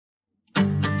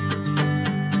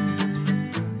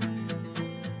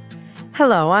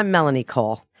Hello, I'm Melanie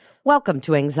Cole. Welcome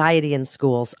to Anxiety in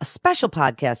Schools, a special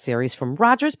podcast series from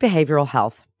Rogers Behavioral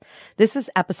Health. This is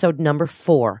episode number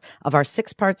 4 of our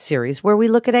 6-part series where we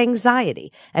look at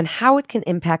anxiety and how it can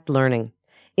impact learning.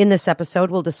 In this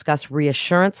episode, we'll discuss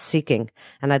reassurance seeking,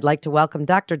 and I'd like to welcome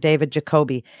Dr. David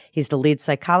Jacoby. He's the lead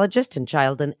psychologist in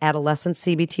child and adolescent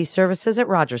CBT services at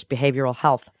Rogers Behavioral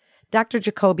Health. Dr.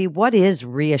 Jacoby, what is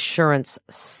reassurance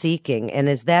seeking, and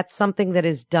is that something that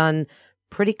is done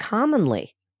pretty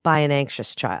commonly by an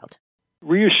anxious child?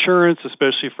 Reassurance,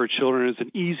 especially for children, is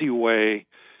an easy way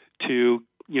to,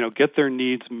 get their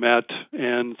needs met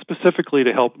and specifically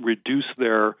to help reduce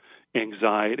their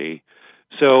anxiety.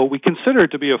 So we consider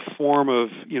it to be a form of,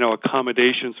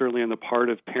 accommodation, certainly on the part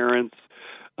of parents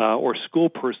or school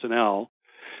personnel.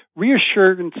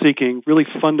 Reassurance seeking really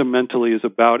fundamentally is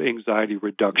about anxiety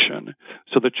reduction.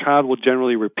 So the child will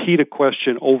generally repeat a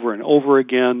question over and over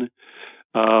again.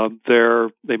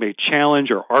 They may challenge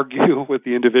or argue with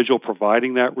the individual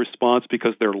providing that response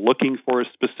because they're looking for a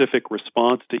specific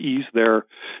response to ease their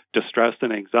distress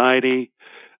and anxiety.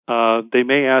 They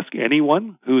may ask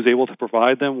anyone who's able to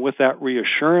provide them with that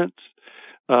reassurance.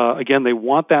 Again, they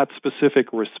want that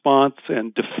specific response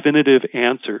and definitive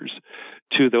answers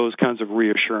to those kinds of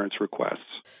reassurance requests.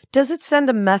 Does it send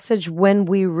a message when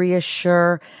we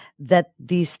reassure that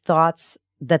these thoughts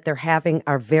that they're having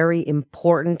are very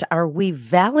important? Are we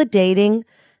validating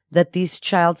that these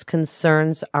child's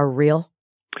concerns are real?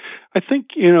 I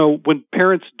think, when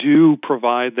parents do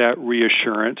provide that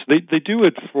reassurance, they do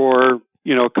it for,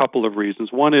 a couple of reasons.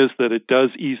 One is that it does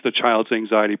ease the child's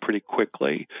anxiety pretty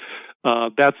quickly.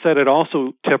 That said, it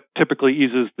also typically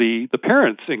eases the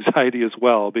parents' anxiety as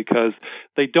well because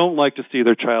they don't like to see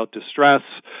their child distress.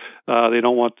 They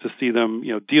don't want to see them,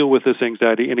 deal with this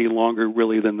anxiety any longer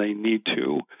really than they need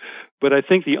to. But I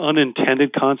think the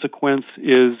unintended consequence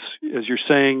is, as you're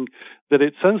saying, that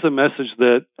it sends a message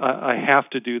that I have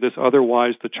to do this,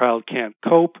 otherwise the child can't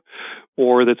cope,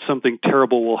 or that something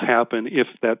terrible will happen if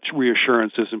that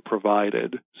reassurance isn't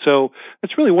provided. So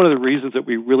that's really one of the reasons that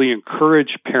we really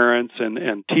encourage parents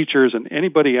and teachers and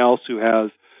anybody else who has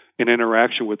an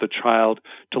interaction with a child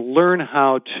to learn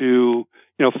how to,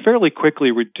 fairly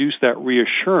quickly reduce that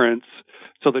reassurance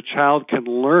so the child can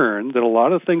learn that a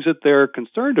lot of things that they're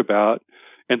concerned about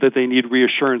and that they need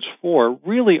reassurance for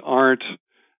really aren't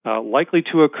likely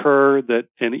to occur,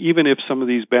 and even if some of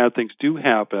these bad things do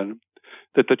happen,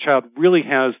 that the child really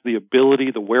has the ability,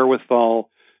 the wherewithal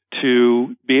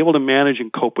to be able to manage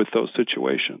and cope with those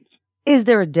situations. Is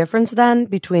there a difference then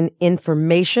between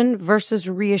information versus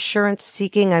reassurance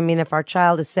seeking? I mean, if our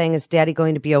child is saying, is daddy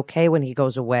going to be okay when he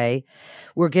goes away?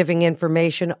 We're giving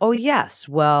information, oh, yes,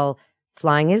 well,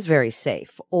 flying is very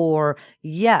safe. Or,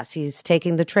 yes, he's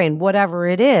taking the train. Whatever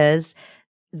it is,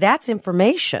 that's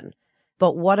information.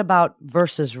 But what about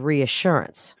versus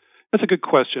reassurance? That's a good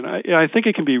question. I think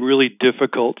it can be really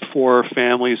difficult for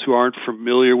families who aren't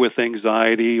familiar with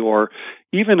anxiety, or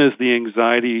even as the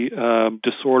anxiety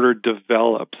disorder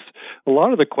develops. A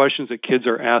lot of the questions that kids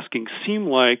are asking seem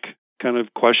like kind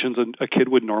of questions a kid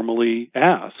would normally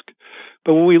ask.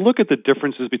 But when we look at the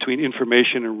differences between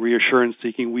information and reassurance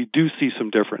seeking, we do see some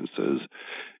differences.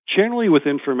 Generally, with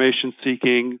information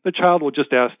seeking, the child will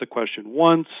just ask the question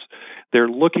once. They're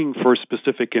looking for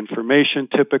specific information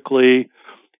typically.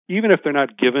 Even if they're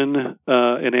not given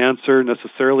an answer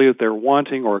necessarily that they're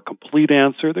wanting or a complete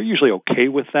answer, they're usually okay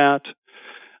with that.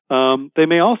 They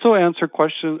may also answer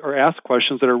questions or ask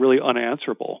questions that are really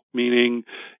unanswerable, meaning,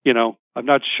 I'm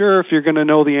not sure if you're going to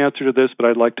know the answer to this, but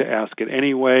I'd like to ask it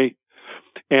anyway.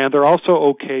 And they're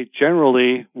also okay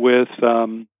generally with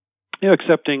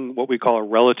accepting what we call a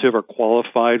relative or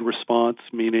qualified response,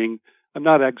 meaning I'm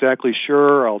not exactly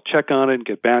sure, I'll check on it and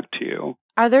get back to you.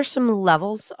 Are there some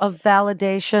levels of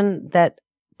validation that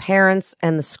parents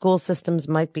and the school systems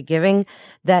might be giving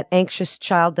that anxious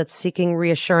child that's seeking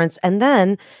reassurance? And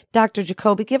then, Dr.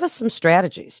 Jacoby, give us some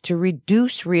strategies to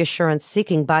reduce reassurance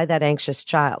seeking by that anxious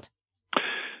child.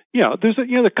 Yeah, there's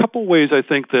a couple ways I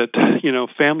think that,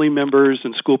 family members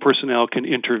and school personnel can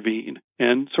intervene.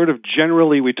 And sort of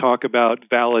generally we talk about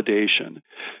validation.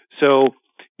 So,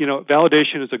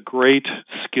 validation is a great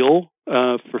skill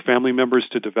for family members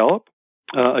to develop.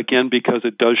 Again, because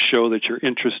it does show that you're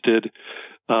interested,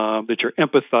 that you're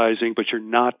empathizing, but you're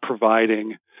not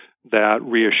providing that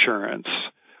reassurance.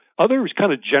 Other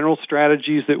kind of general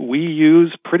strategies that we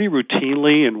use pretty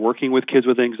routinely in working with kids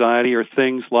with anxiety are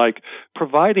things like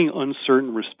providing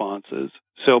uncertain responses.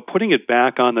 So putting it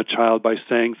back on the child by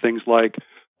saying things like,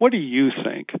 what do you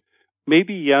think?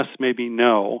 Maybe yes, maybe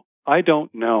no. I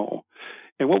don't know.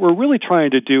 And what we're really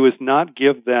trying to do is not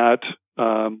give that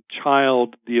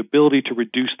child the ability to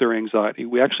reduce their anxiety.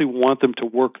 We actually want them to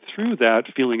work through that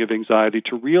feeling of anxiety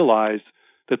to realize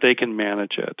that they can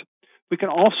manage it. We can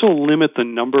also limit the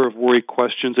number of worry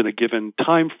questions in a given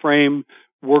time frame,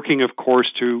 working, of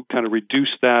course, to kind of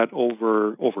reduce that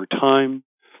over time.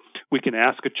 We can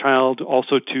ask a child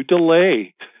also to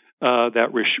delay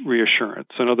that reassurance.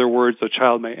 In other words, the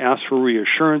child may ask for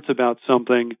reassurance about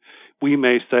something. We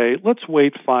may say, let's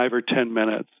wait 5 or 10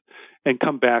 minutes and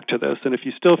come back to this. And if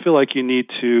you still feel like you need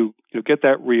to get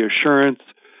that reassurance,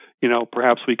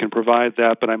 perhaps we can provide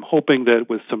that. But I'm hoping that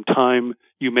with some time,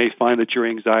 you may find that your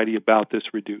anxiety about this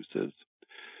reduces.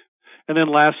 And then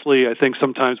lastly, I think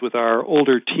sometimes with our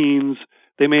older teens,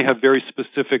 they may have very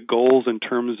specific goals in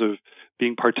terms of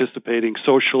participating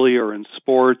socially or in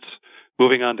sports,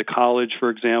 moving on to college, for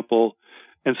example.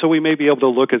 And so we may be able to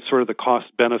look at sort of the cost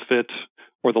benefit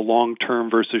or the long-term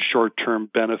versus short-term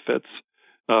benefits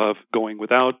of going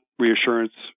without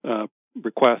reassurance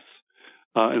requests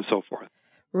and so forth.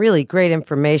 Really great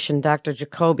information, Dr.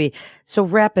 Jacoby. So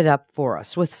wrap it up for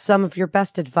us with some of your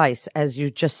best advice as you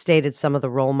just stated some of the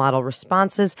role model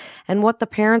responses and what the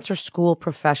parents or school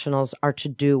professionals are to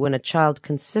do when a child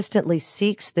consistently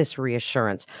seeks this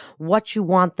reassurance, what you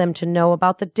want them to know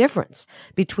about the difference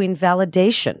between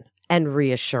validation and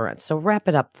reassurance. So wrap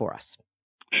it up for us.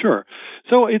 Sure.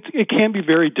 So it can be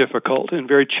very difficult and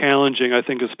very challenging, I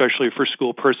think, especially for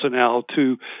school personnel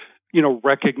to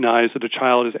recognize that a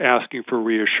child is asking for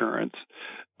reassurance.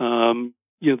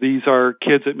 These are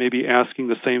kids that may be asking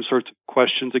the same sorts of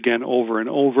questions again over and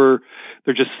over.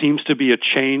 There just seems to be a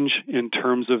change in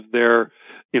terms of their,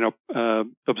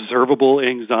 observable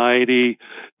anxiety,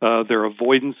 their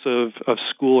avoidance of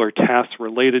school or tasks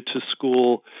related to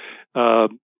school,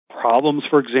 problems,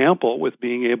 for example, with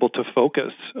being able to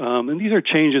focus. And these are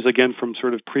changes, again, from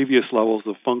sort of previous levels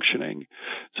of functioning.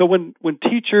 So when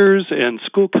teachers and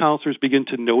school counselors begin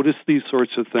to notice these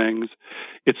sorts of things,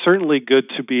 it's certainly good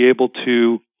to be able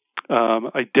to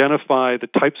identify the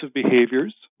types of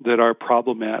behaviors that are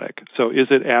problematic. So is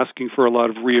it asking for a lot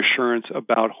of reassurance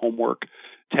about homework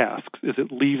tasks? Is it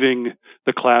leaving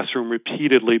the classroom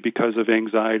repeatedly because of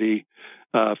anxiety,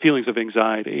 feelings of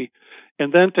anxiety?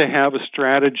 And then to have a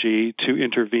strategy to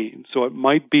intervene. So it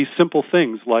might be simple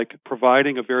things like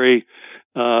providing a very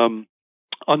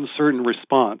uncertain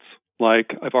response,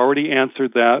 like, I've already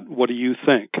answered that, what do you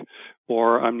think?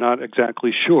 Or I'm not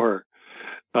exactly sure.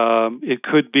 It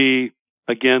could be,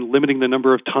 again, limiting the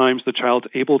number of times the child's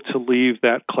able to leave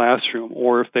that classroom,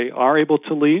 or if they are able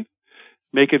to leave,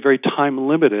 make it very time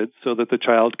limited so that the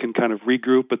child can kind of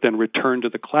regroup but then return to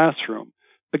the classroom.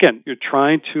 Again, you're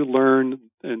trying to learn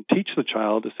and teach the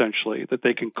child, essentially, that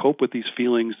they can cope with these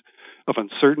feelings of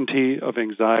uncertainty, of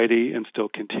anxiety, and still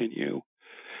continue.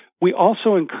 We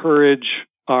also encourage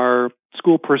our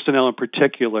school personnel in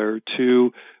particular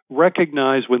to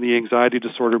recognize when the anxiety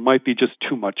disorder might be just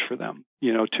too much for them,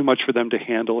 too much for them to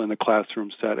handle in a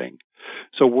classroom setting.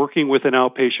 So working with an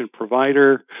outpatient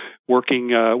provider,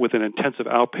 working with an intensive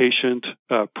outpatient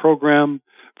program,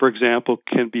 for example,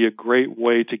 can be a great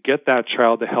way to get that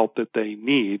child the help that they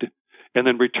need and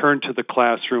then return to the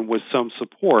classroom with some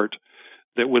support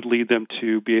that would lead them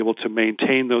to be able to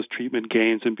maintain those treatment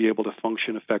gains and be able to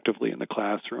function effectively in the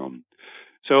classroom.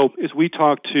 So as we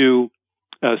talk to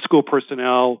school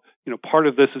personnel, part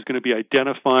of this is going to be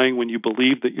identifying when you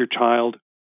believe that your child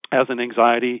has an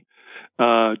anxiety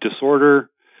disorder,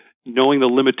 knowing the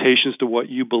limitations to what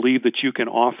you believe that you can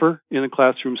offer in a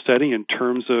classroom setting in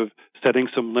terms of setting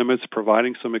some limits,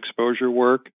 providing some exposure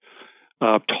work,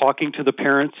 talking to the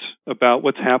parents about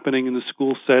what's happening in the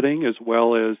school setting, as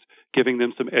well as giving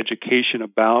them some education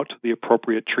about the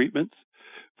appropriate treatments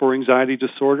for anxiety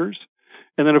disorders.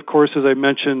 And then, of course, as I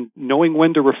mentioned, knowing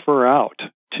when to refer out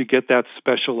to get that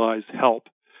specialized help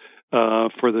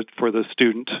for the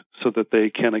student so that they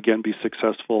can, again, be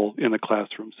successful in the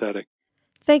classroom setting.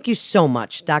 Thank you so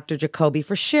much, Dr. Jacoby,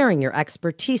 for sharing your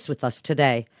expertise with us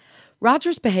today.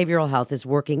 Rogers Behavioral Health is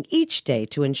working each day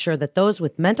to ensure that those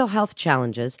with mental health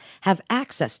challenges have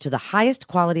access to the highest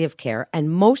quality of care and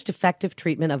most effective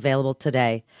treatment available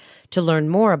today. To learn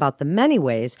more about the many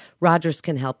ways Rogers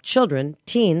can help children,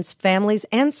 teens, families,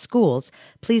 and schools,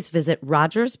 please visit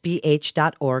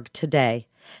rogersbh.org today.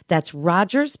 That's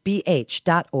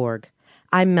rogersbh.org.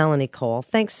 I'm Melanie Cole.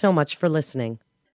 Thanks so much for listening.